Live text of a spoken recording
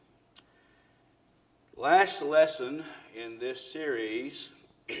Last lesson in this series,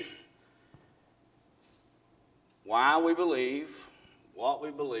 why we believe, what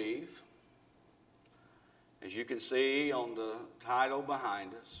we believe. As you can see on the title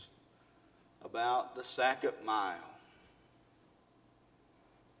behind us, about the second mile.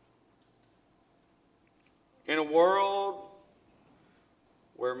 In a world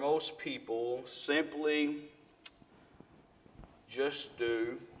where most people simply just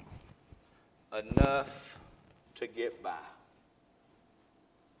do enough to get by.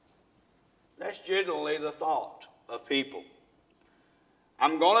 That's generally the thought of people.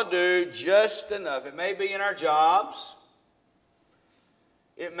 I'm going to do just enough. It may be in our jobs.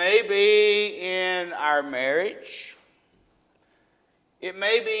 It may be in our marriage. It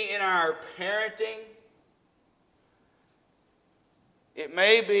may be in our parenting. It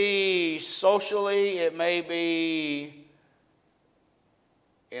may be socially. It may be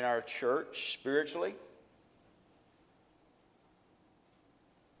in our church spiritually.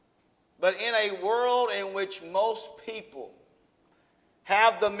 But in a world in which most people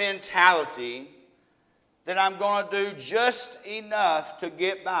have the mentality that I'm going to do just enough to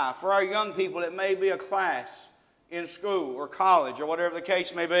get by. For our young people, it may be a class in school or college or whatever the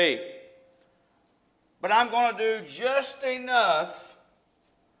case may be. But I'm going to do just enough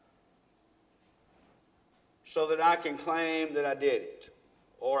so that I can claim that I did it.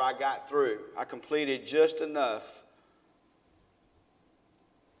 Or I got through. I completed just enough.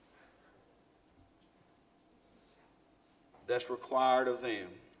 That's required of them.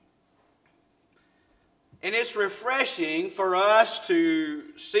 And it's refreshing for us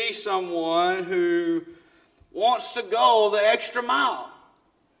to see someone who wants to go the extra mile.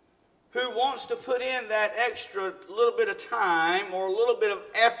 Who wants to put in that extra little bit of time or a little bit of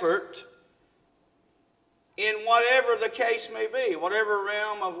effort in whatever the case may be, whatever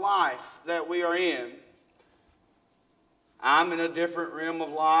realm of life that we are in. I'm in a different realm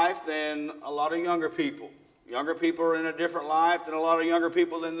of life than a lot of younger people. Younger people are in a different life than a lot of younger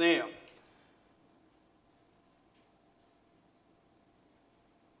people than them.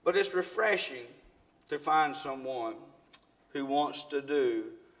 But it's refreshing to find someone who wants to do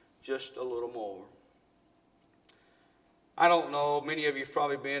just a little more. I don't know, many of you have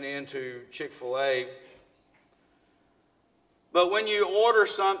probably been into Chick-fil-A. But when you order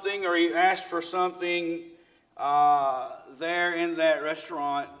something or you ask for something there in that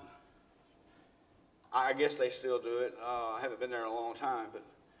restaurant, I guess they still do it. I haven't been there in a long time, but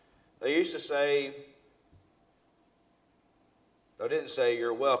they used to say, they didn't say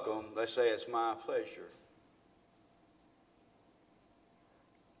you're welcome, they say it's my pleasure.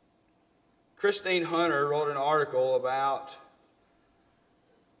 Christine Hunter wrote an article about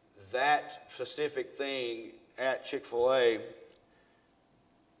that specific thing at Chick-fil-A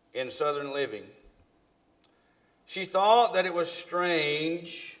in Southern Living. She thought that it was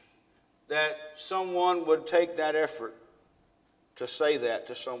strange that someone would take that effort to say that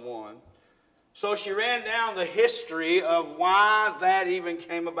to someone. So she ran down the history of why that even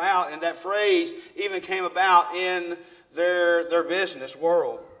came about, and that phrase even came about in their business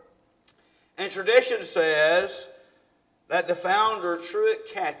world. And tradition says that the founder, Truett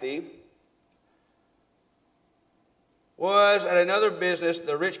Cathy, was at another business,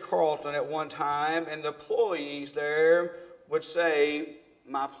 the Ritz-Carlton, at one time, and the employees there would say,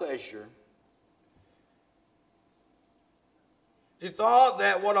 "My pleasure." She thought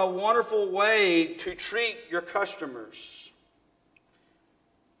that what a wonderful way to treat your customers.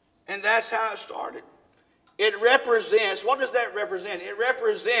 And that's how it started. It represents, what does that represent? It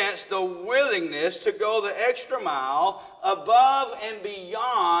represents the willingness to go the extra mile above and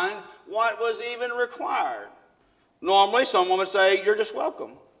beyond what was even required. Normally, someone would say, "You're just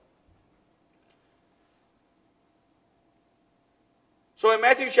welcome." So in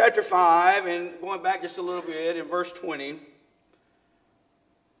Matthew chapter 5, and going back just a little bit, in verse 20,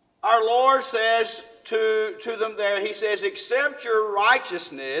 our Lord says to them there, He says, "Except your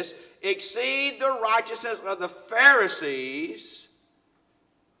righteousness exceed the righteousness of the Pharisees,"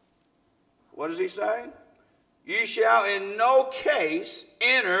 what does He say? "You shall in no case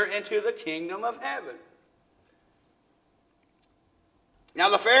enter into the kingdom of heaven." Now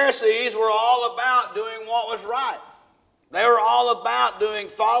the Pharisees were all about doing what was right. They were all about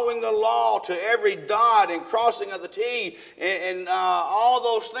following the law to every dot and crossing of the T and all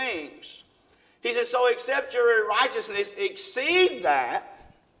those things. He said, so except your righteousness exceed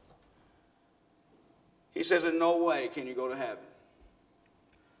that, he says, in no way can you go to heaven.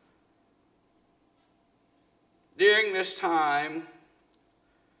 During this time,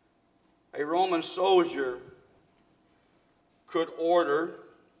 a Roman soldier could order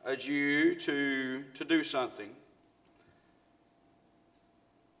a Jew to do something.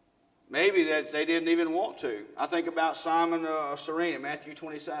 Maybe that they didn't even want to. I think about Simon of Cyrene in Matthew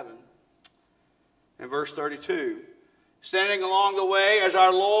 27 and verse 32. Standing along the way as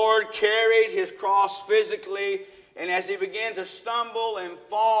our Lord carried his cross physically, and as he began to stumble and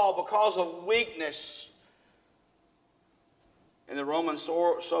fall because of weakness, and the Roman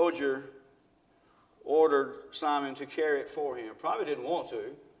soldier ordered Simon to carry it for him. Probably didn't want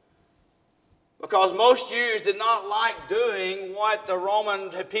to, because most Jews did not like doing what the Roman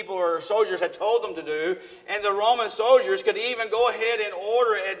people or soldiers had told them to do. And the Roman soldiers could even go ahead and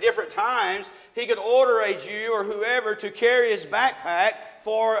order at different times. He could order a Jew or whoever to carry his backpack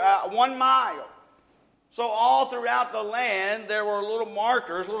for 1 mile. So all throughout the land, there were little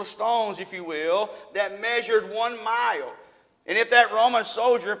markers, little stones, if you will, that measured 1 mile. And if that Roman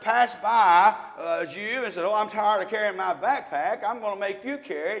soldier passed by a Jew and said, "Oh, I'm tired of carrying my backpack, I'm going to make you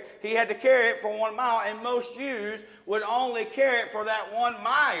carry it," he had to carry it for 1 mile. And most Jews would only carry it for that 1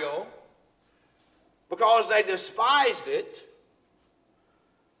 mile because they despised it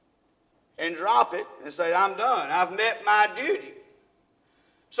and drop it and say, "I'm done. I've met my duty."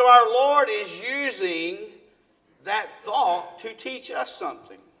 So our Lord is using that thought to teach us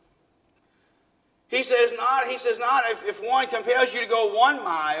something. He says not if one compels you to go 1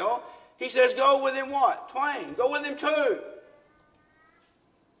 mile, he says go with him what? Twain. Go with him 2.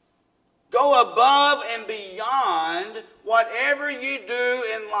 Go above and beyond whatever you do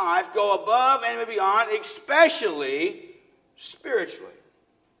in life. Go above and beyond, especially spiritually.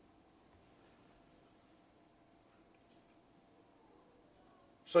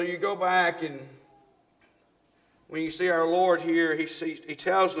 So you go back, and when you see our Lord here, he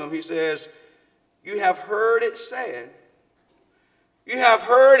tells them, he says, "You have heard it said." You have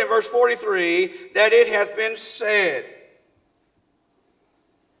heard in verse 43 that it hath been said.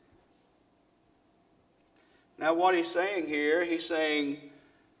 Now what he's saying here, he's saying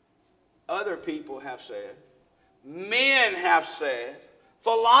other people have said, men have said,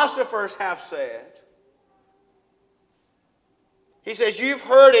 philosophers have said. He says, you've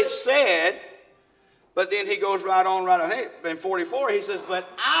heard it said, but then he goes right on ahead. In 44, he says, "But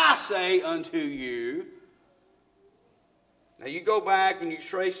I say unto you." Now you go back and you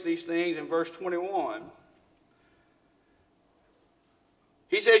trace these things in verse 21.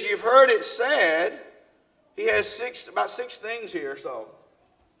 He says, you've heard it said. He has about six things here. So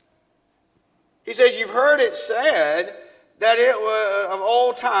he says, you've heard it said that it was of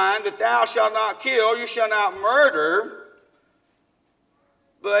old time that thou shalt not kill, you shall not murder.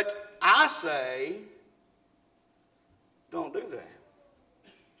 But I say, don't do that.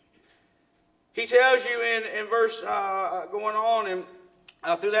 He tells you in verse going on and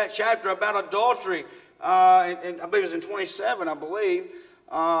through that chapter about adultery, and I believe it's in 27, I believe,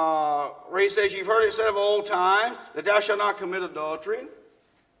 where he says, you've heard it said of old times that thou shalt not commit adultery.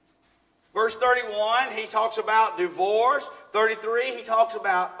 Verse 31, he talks about divorce. 33, he talks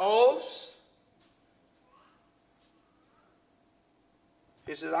about oaths.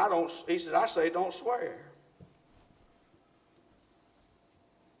 He says, I say don't swear.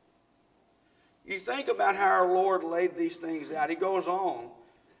 You think about how our Lord laid these things out. He goes on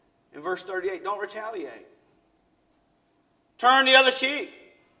in verse 38, don't retaliate. Turn the other cheek.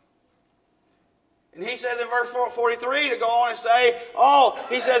 And he said in verse 43 to go on and say,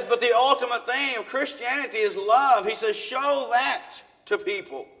 he says, but the ultimate thing of Christianity is love. He says, show that to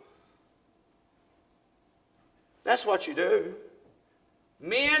people. That's what you do.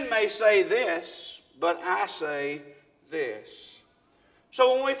 Men may say this, but I say this.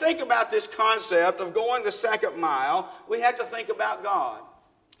 So when we think about this concept of going the second mile, we have to think about God.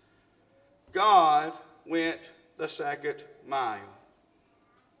 God went the second mile.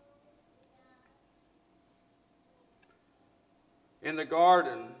 In the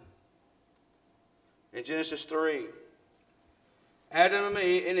garden, in Genesis 3, Adam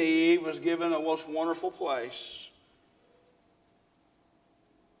and Eve was given a most wonderful place.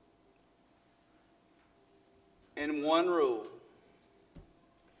 And one rule.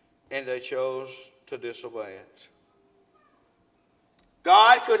 And they chose to disobey it.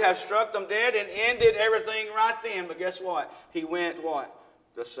 God could have struck them dead and ended everything right then. But guess what? He went what?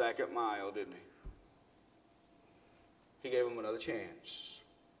 The second mile, didn't he? He gave them another chance.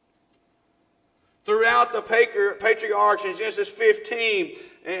 Throughout the patriarchs in Genesis 15,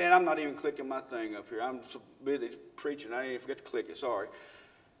 and I'm not even clicking my thing up here. I'm so busy preaching, I didn't even forget to click it, sorry.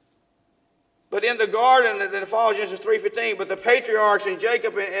 But in the garden that follows Genesis 3:15, but the patriarchs in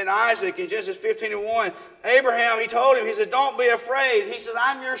Jacob and Isaac in Genesis 15:1, Abraham, he told him, he said, don't be afraid. He said,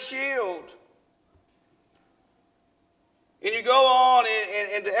 I'm your shield. And you go on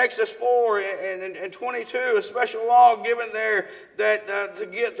into Exodus 4 and 22, a special law given there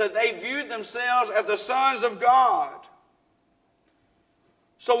that they viewed themselves as the sons of God.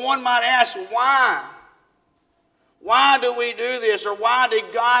 So one might ask, why? Why do we do this? Or why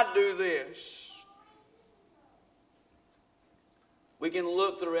did God do this? We can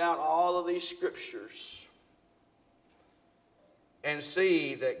look throughout all of these scriptures and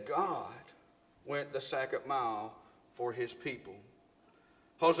see that God went the second mile for his people.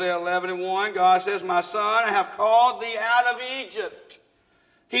 Hosea 11:1, God says, "My son, I have called thee out of Egypt."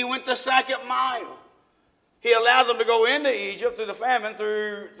 He went the second mile. He allowed them to go into Egypt through the famine,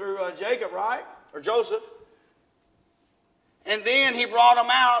 through Jacob, right? Or Joseph. And then he brought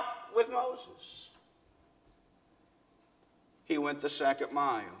them out with Moses. He went the second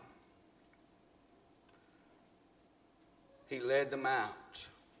mile. He led them out.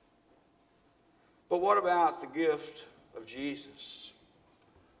 But what about the gift of Jesus?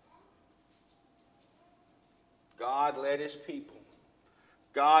 God led his people.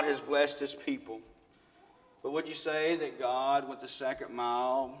 God has blessed his people. But would you say that God went the second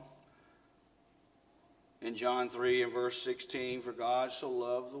mile in John 3 and verse 16? For God so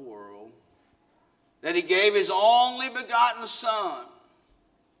loved the world that he gave his only begotten Son,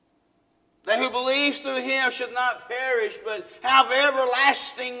 that who believes through him should not perish but have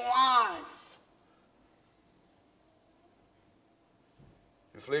everlasting life.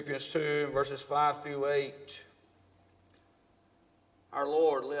 In Philippians 2 verses 5 through 8, our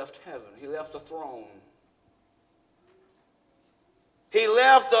Lord left heaven. He left the throne. He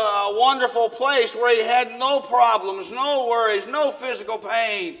left a wonderful place where he had no problems, no worries, no physical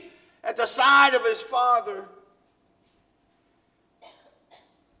pain, at the side of his Father.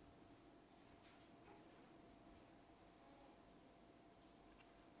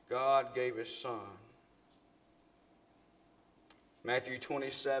 God gave his Son. Matthew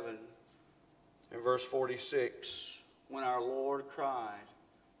 27 and verse 46, when our Lord cried,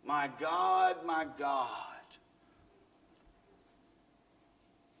 my God,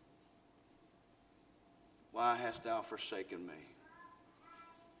 why hast thou forsaken me?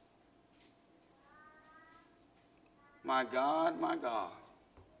 My God,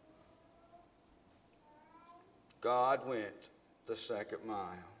 God went the second mile.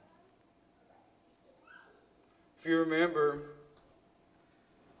 If you remember,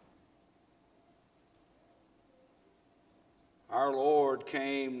 our Lord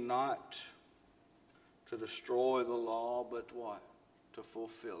came not to destroy the law, but what? To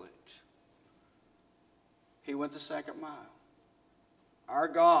fulfill it. He went the second mile. Our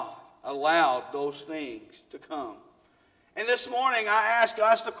God allowed those things to come. And this morning I ask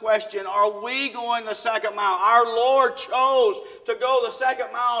us the question, are we going the second mile? Our Lord chose to go the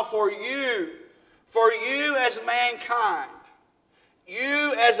second mile for you as mankind,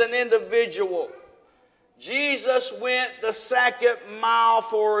 you as an individual. Jesus went the second mile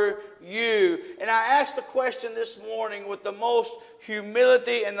for you. And I ask the question this morning with the most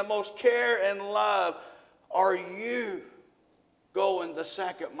humility and the most care and love, are you going the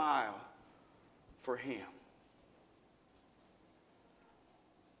second mile for him?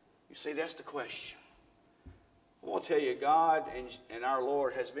 You see, that's the question. I want to tell you, God and our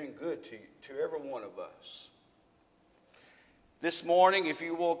Lord has been good to every one of us. This morning, if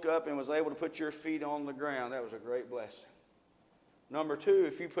you woke up and was able to put your feet on the ground, that was a great blessing. Number two,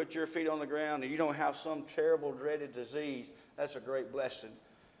 if you put your feet on the ground and you don't have some terrible, dreaded disease, that's a great blessing.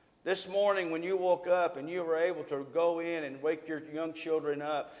 This morning, when you woke up and you were able to go in and wake your young children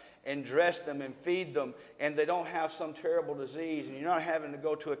up and dress them and feed them, and they don't have some terrible disease, and you're not having to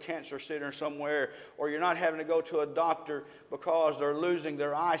go to a cancer center somewhere, or you're not having to go to a doctor because they're losing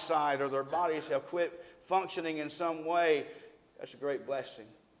their eyesight or their bodies have quit functioning in some way, that's a great blessing.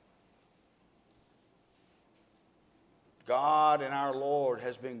 God and our Lord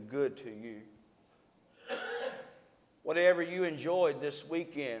has been good to you. Whatever you enjoyed this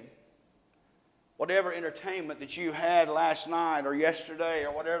weekend, whatever entertainment that you had last night or yesterday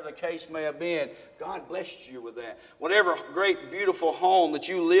or whatever the case may have been, God blessed you with that. Whatever great, beautiful home that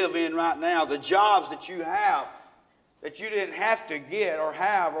you live in right now, the jobs that you have that you didn't have to get or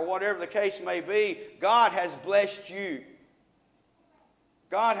have or whatever the case may be, God has blessed you.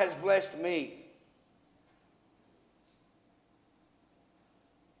 God has blessed me.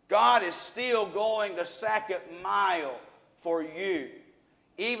 God is still going the second mile for you,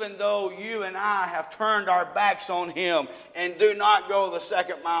 even though you and I have turned our backs on him and do not go the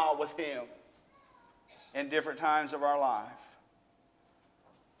second mile with him in different times of our life.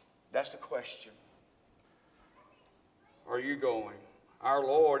 That's the question. Are you going? Our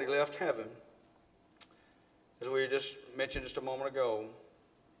Lord, he left heaven. as we just mentioned just a moment ago.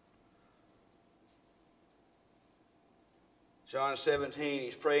 John 17,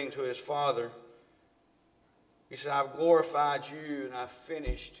 he's praying to his Father. He said, I've glorified you and I've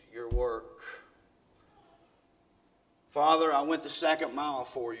finished your work. Father, I went the second mile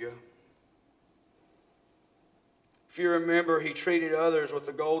for you. If you remember, he treated others with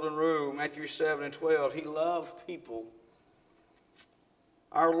the golden rule, Matthew 7 and 12. He loved people.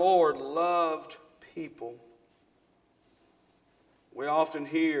 Our Lord loved people. We often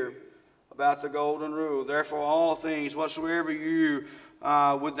hear about the golden rule. Therefore, all things whatsoever you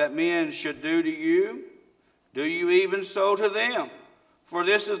would that men should do to you, do you even so to them. For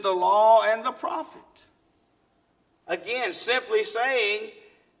this is the law and the prophet. Again, simply saying,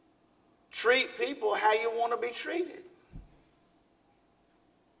 treat people how you want to be treated.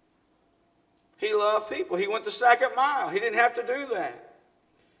 He loved people. He went the second mile. He didn't have to do that.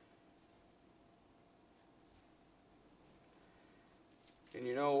 And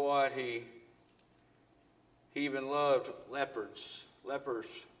you know what? He even loved lepers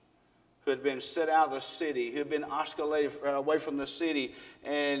who had been set out of the city, who had been isolated away from the city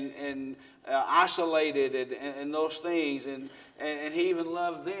and isolated and those things. And he even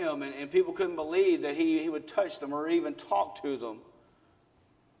loved them. And people couldn't believe that he would touch them or even talk to them.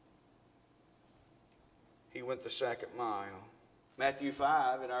 He went the second mile. Matthew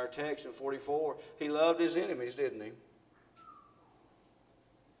 5 in our text in 44, he loved his enemies, didn't he?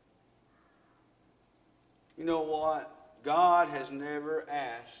 You know what? God has never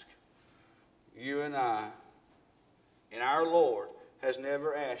asked you and I, and our Lord has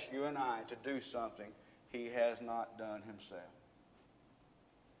never asked you and I to do something he has not done himself.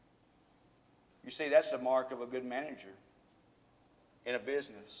 You see, that's the mark of a good manager in a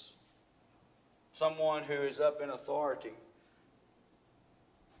business. Someone who is up in authority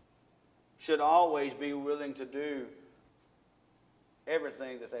should always be willing to do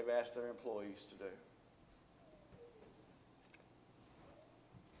everything that they've asked their employees to do.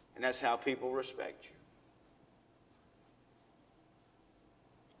 And that's how people respect you.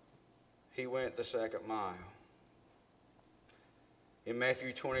 He went the second mile. In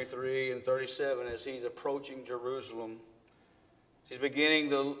Matthew 23 and 37, as he's approaching Jerusalem, he's beginning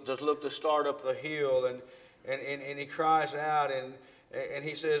to look to start up the hill, and he cries out, and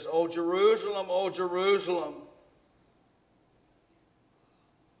he says, O Jerusalem,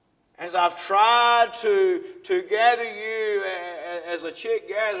 as I've tried to gather you as a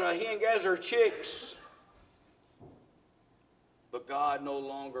hen gathers her chicks, but God no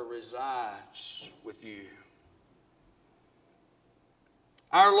longer resides with you.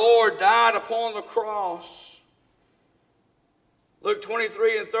 Our Lord died upon the cross. Luke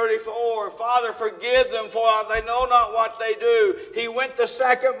 23 and 34, Father, forgive them, for they know not what they do. He went the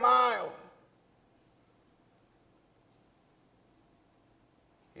second mile.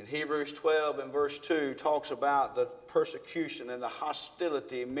 In Hebrews 12 and verse 2 talks about the persecution and the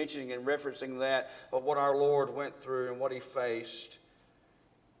hostility, mentioning and referencing that of what our Lord went through and what he faced.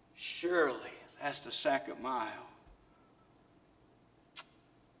 Surely that's the second mile.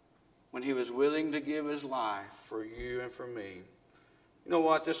 When he was willing to give his life for you and for me. You know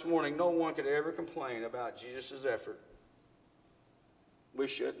what? This morning, no one could ever complain about Jesus' effort. We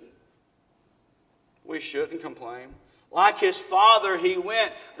shouldn't. We shouldn't complain. Like his Father, he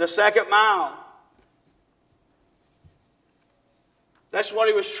went the second mile. That's what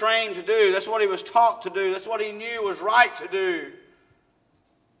he was trained to do. That's what he was taught to do. That's what he knew was right to do.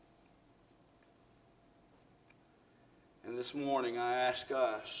 And this morning I ask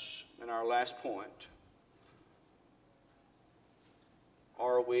us, in our last point,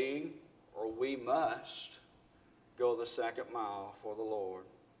 are we, or we must, go the second mile for the Lord?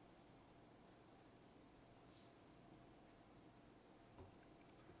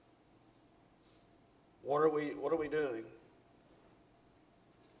 What are we doing?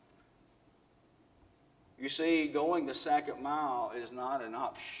 You see, going the second mile is not an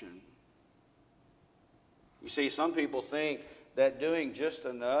option. You see, some people think that doing just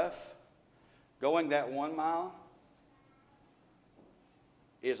enough, going that 1 mile,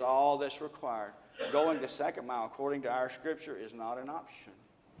 is all that's required. Going the second mile, according to our Scripture, is not an option.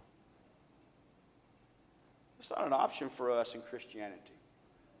 It's not an option for us in Christianity.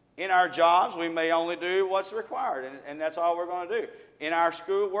 In our jobs, we may only do what's required, and that's all we're going to do. In our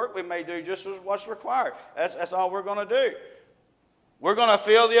school work, we may do just what's required. That's all we're going to do. We're going to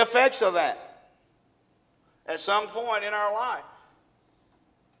feel the effects of that at some point in our life.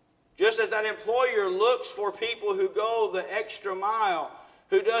 Just as that employer looks for people who go the extra mile,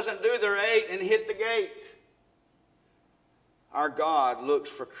 who doesn't do their 8 and hit the gate. Our God looks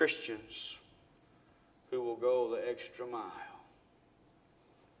for Christians who will go the extra mile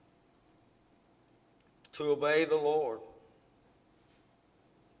to obey the Lord.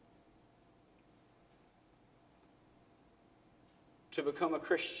 To become a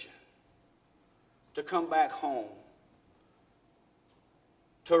Christian. To come back home.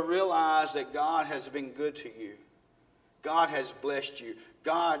 To realize that God has been good to you. God has blessed you.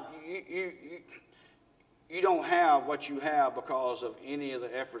 God, you don't have what you have because of any of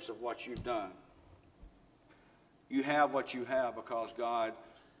the efforts of what you've done. You have what you have because God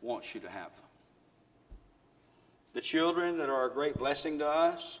wants you to have them. The children that are a great blessing to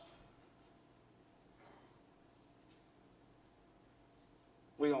us,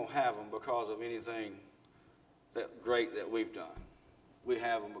 we don't have them because of anything that great that we've done. We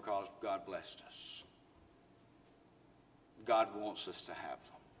have them because God blessed us. God wants us to have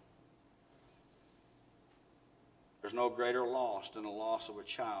them. There's no greater loss than the loss of a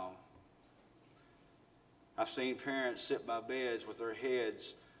child. I've seen parents sit by beds with their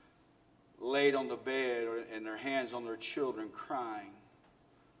heads laid on the bed and their hands on their children crying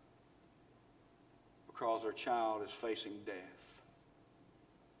because their child is facing death.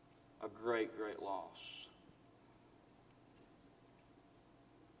 A great, great loss.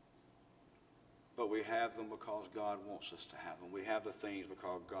 But we have them because God wants us to have them. We have the things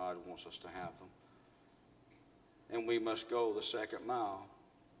because God wants us to have them. And we must go the second mile.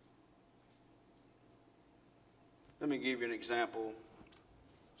 Let me give you an example,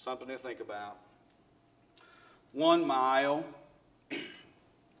 something to think about. 1 mile.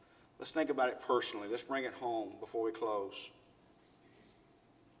 Let's think about it personally. Let's bring it home before we close.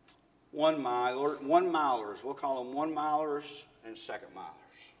 1 milers. We'll call them 1 milers and second milers.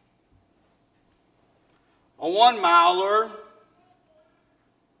 A 1 miler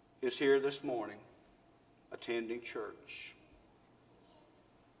is here this morning attending church.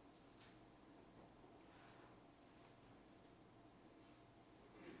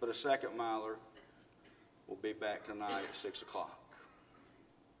 But a second miler will be back tonight at 6 o'clock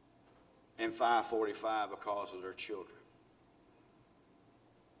and 5:45 because of their children.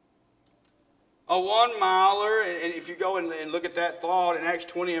 A 1 miler, and if you go and look at that thought in Acts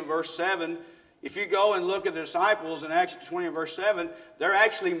 20 and verse 7, if you go and look at the disciples in Acts 20 and verse 7, they're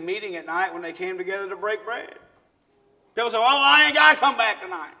actually meeting at night when they came together to break bread. People say, well, I ain't got to come back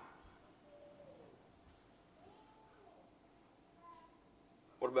tonight.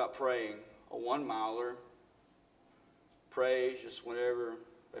 What about praying? A 1 miler prays just whenever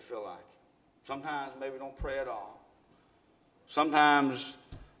they feel like it. Sometimes maybe don't pray at all. Sometimes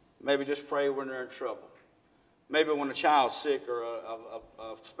maybe just pray when they're in trouble. Maybe when a child's sick or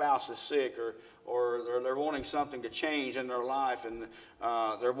a spouse is sick or they're wanting something to change in their life and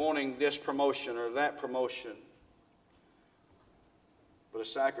they're wanting this promotion or that promotion. But a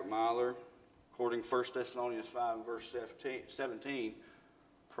second miler, according to 1 Thessalonians 5 and verse 17,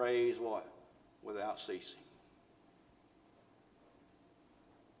 prays what? Without ceasing.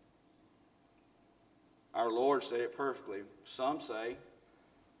 Our Lord said it perfectly. Some say,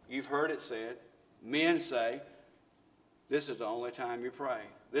 you've heard it said, men say, this is the only time you pray.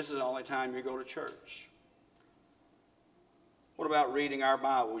 This is the only time you go to church. What about reading our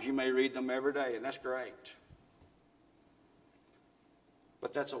Bibles? You may read them every day, and that's great.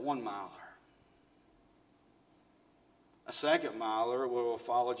 But that's a 1 miler. A second miler will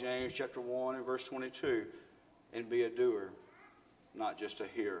follow James chapter 1 and verse 22 and be a doer, not just a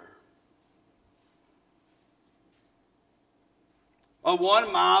hearer. A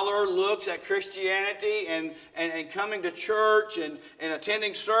 1 miler looks at Christianity and coming to church and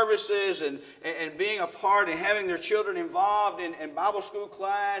attending services and being a part and having their children involved in Bible school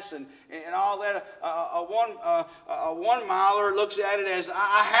class and all that. A 1 miler looks at it as,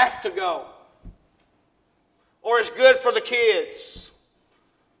 I have to go. Or it's good for the kids.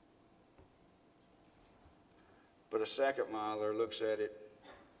 But a second miler looks at it,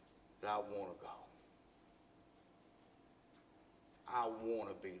 I want to go. I want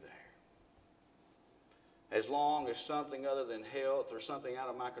to be there. As long as something other than health or something out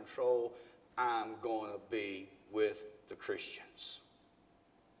of my control, I'm going to be with the Christians.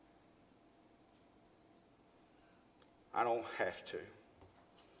 I don't have to.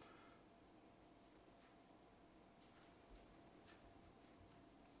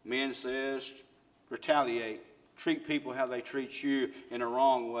 Men says, retaliate. Treat people how they treat you in the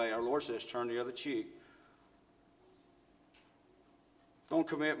wrong way. Our Lord says, turn the other cheek. Don't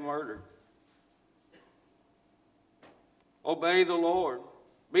commit murder. Obey the Lord.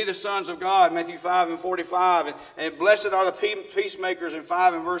 Be the sons of God, Matthew 5 and 45. And blessed are the peacemakers in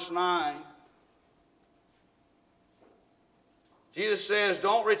 5 and verse 9. Jesus says,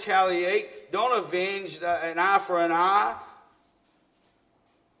 don't retaliate. Don't avenge an eye for an eye.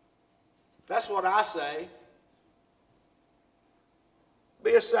 That's what I say.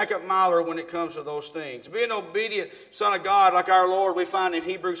 Be a second miler when it comes to those things. Be an obedient son of God like our Lord we find in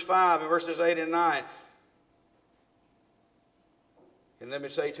Hebrews 5 and verses 8 and 9. And let me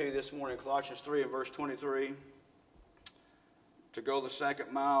say to you this morning, Colossians 3 and verse 23, to go the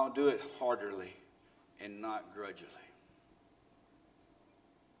second mile, do it heartily and not grudgingly.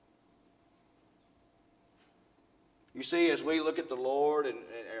 You see, as we look at the Lord,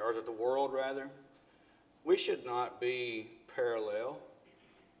 or at the world rather, we should not be parallel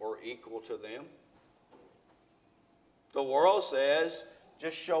or equal to them. The world says,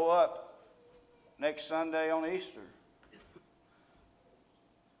 just show up next Sunday on Easter.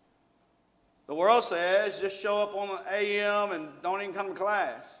 The world says, just show up on the AM and don't even come to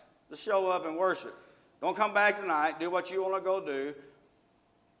class. Just show up and worship. Don't come back tonight. Do what you want to go do.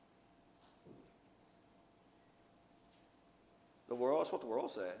 That's what the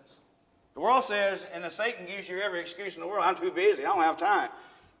world says. The world says, and Satan gives you every excuse in the world. I'm too busy. I don't have time.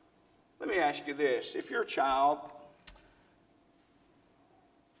 Let me ask you this. If your child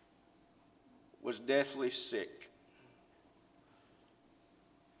was deathly sick,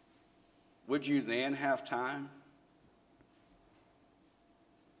 would you then have time?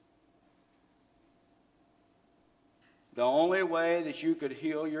 The only way that you could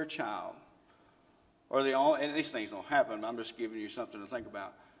heal your child, and these things don't happen, but I'm just giving you something to think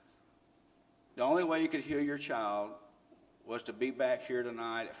about. The only way you could heal your child was to be back here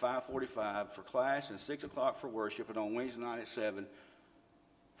tonight at 5:45 for class and 6 o'clock for worship, and on Wednesday night at 7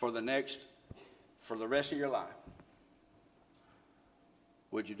 for the rest of your life.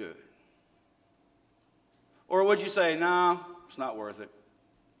 Would you do it? Or would you say, no, it's not worth it.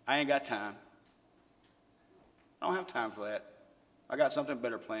 I ain't got time. I don't have time for that. I got something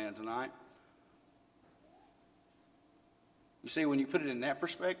better planned tonight. You see, when you put it in that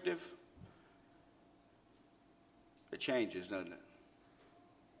perspective, it changes, doesn't it?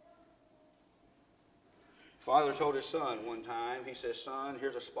 Father told his son one time, he says, son,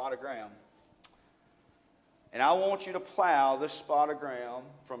 here's a spot of ground. And I want you to plow this spot of ground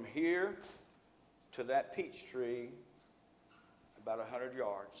from here to that peach tree about 100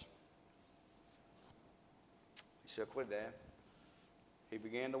 yards. He said, quit, Dad. He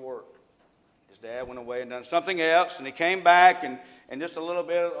began to work. His dad went away and done something else, and he came back, and just a little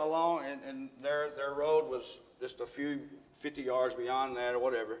bit along, and their road was just a few 50 yards beyond that or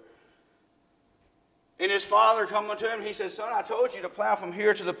whatever. And his father coming to him, he said, son, I told you to plow from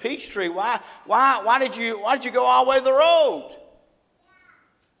here to the peach tree. Why did you go all the way to the road?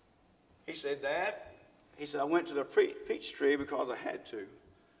 He said, Dad, I went to the peach tree because I had to.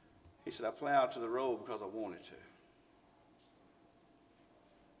 He said, I plowed to the road because I wanted to.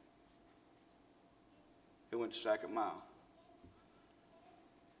 He went the second mile.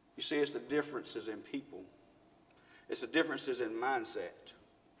 You see, it's the differences in people. It's the differences in mindset.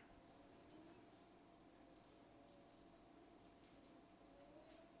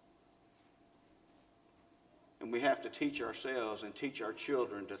 And we have to teach ourselves and teach our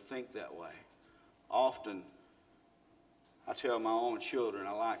children to think that way. Often, I tell my own children,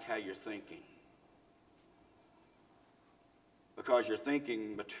 I like how you're thinking. Because you're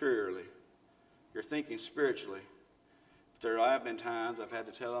thinking materially. You're thinking spiritually. But there have been times I've had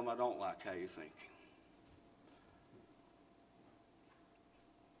to tell them I don't like how you're thinking.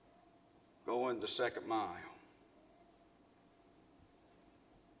 Going the second mile.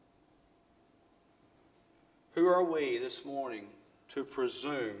 Who are we this morning to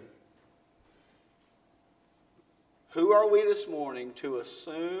presume? Who are we this morning to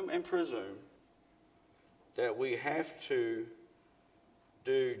assume and presume that we have to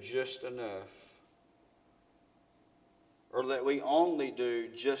do just enough? Or that we only do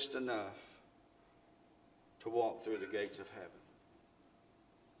just enough to walk through the gates of heaven?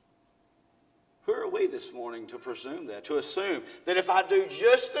 Who are we this morning to presume that? To assume that if I do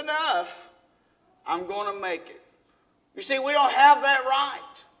just enough, I'm going to make it. You see, we don't have that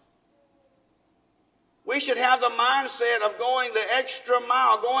right. We should have the mindset of going the extra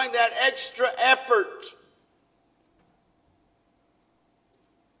mile, going that extra effort.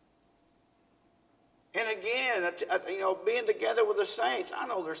 And again, being together with the saints, I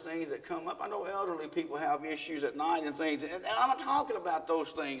know there's things that come up. I know elderly people have issues at night and things. And I'm not talking about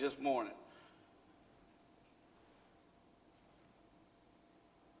those things this morning.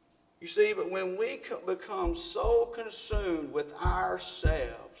 You see, but when we become so consumed with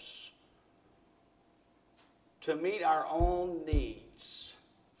ourselves to meet our own needs,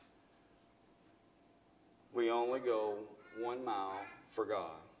 we only go 1 mile for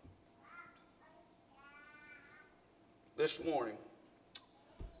God. This morning,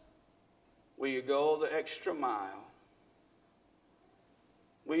 will you go the extra mile?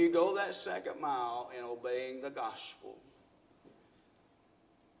 Will you go that second mile in obeying the gospel?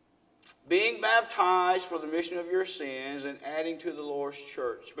 Being baptized for the remission of your sins and adding to the Lord's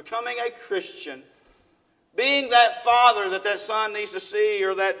church. Becoming a Christian. Being that father that son needs to see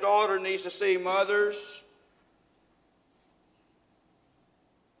or that daughter needs to see. Mothers.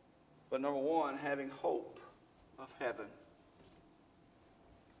 But number one, having hope of heaven.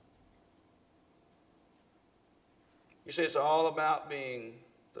 You see, it's all about being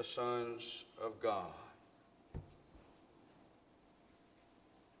the sons of God.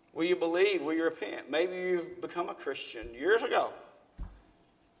 Will you believe? Will you repent? Maybe you've become a Christian years ago.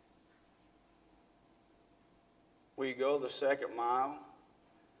 Will you go the second mile?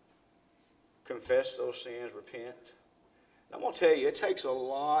 Confess those sins, repent? I'm going to tell you, it takes a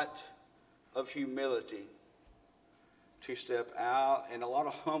lot of humility to step out and a lot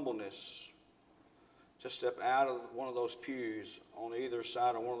of humbleness to step out of one of those pews on either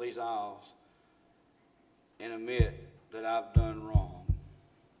side of one of these aisles and admit that I've done wrong.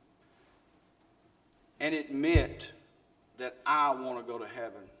 And admit that I want to go to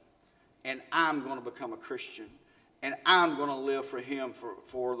heaven. And I'm going to become a Christian. And I'm going to live for Him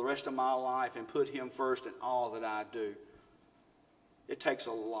for the rest of my life and put Him first in all that I do. It takes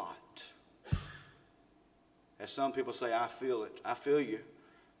a lot. As some people say, I feel it. I feel you.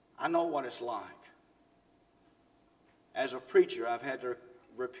 I know what it's like. As a preacher, I've had to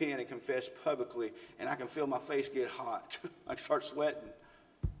repent and confess publicly, and I can feel my face get hot. I start sweating.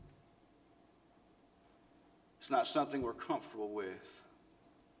 It's not something we're comfortable with.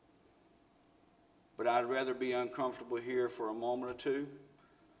 But I'd rather be uncomfortable here for a moment or two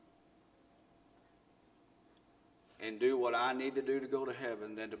and do what I need to do to go to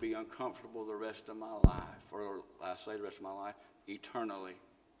heaven than to be uncomfortable the rest of my life, or I say the rest of my life, eternally,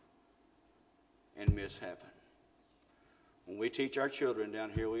 and miss heaven. When we teach our children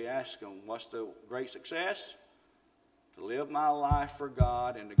down here, we ask them, what's the great success? To live my life for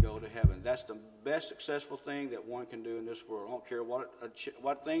God and to go to heaven. That's the best successful thing that one can do in this world. I don't care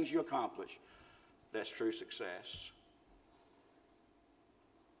what things you accomplish. That's true success.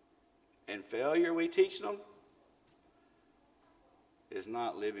 And failure, we teach them, is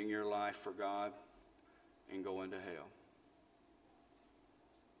not living your life for God and going to hell.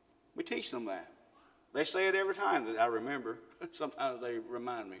 We teach them that. They say it every time that I remember. Sometimes they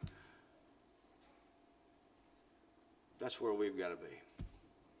remind me. That's where we've got to be.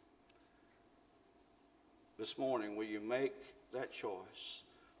 This morning, will you make that choice?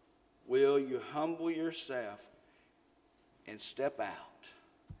 Will you humble yourself and step out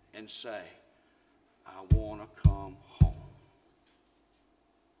and say, I want to come home?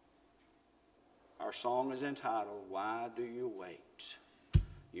 Our song is entitled, Why Do You Wait?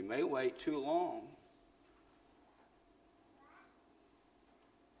 You may wait too long.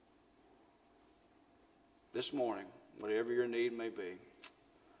 This morning, whatever your need may be,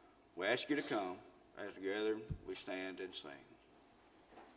 we ask you to come. As together we stand and sing.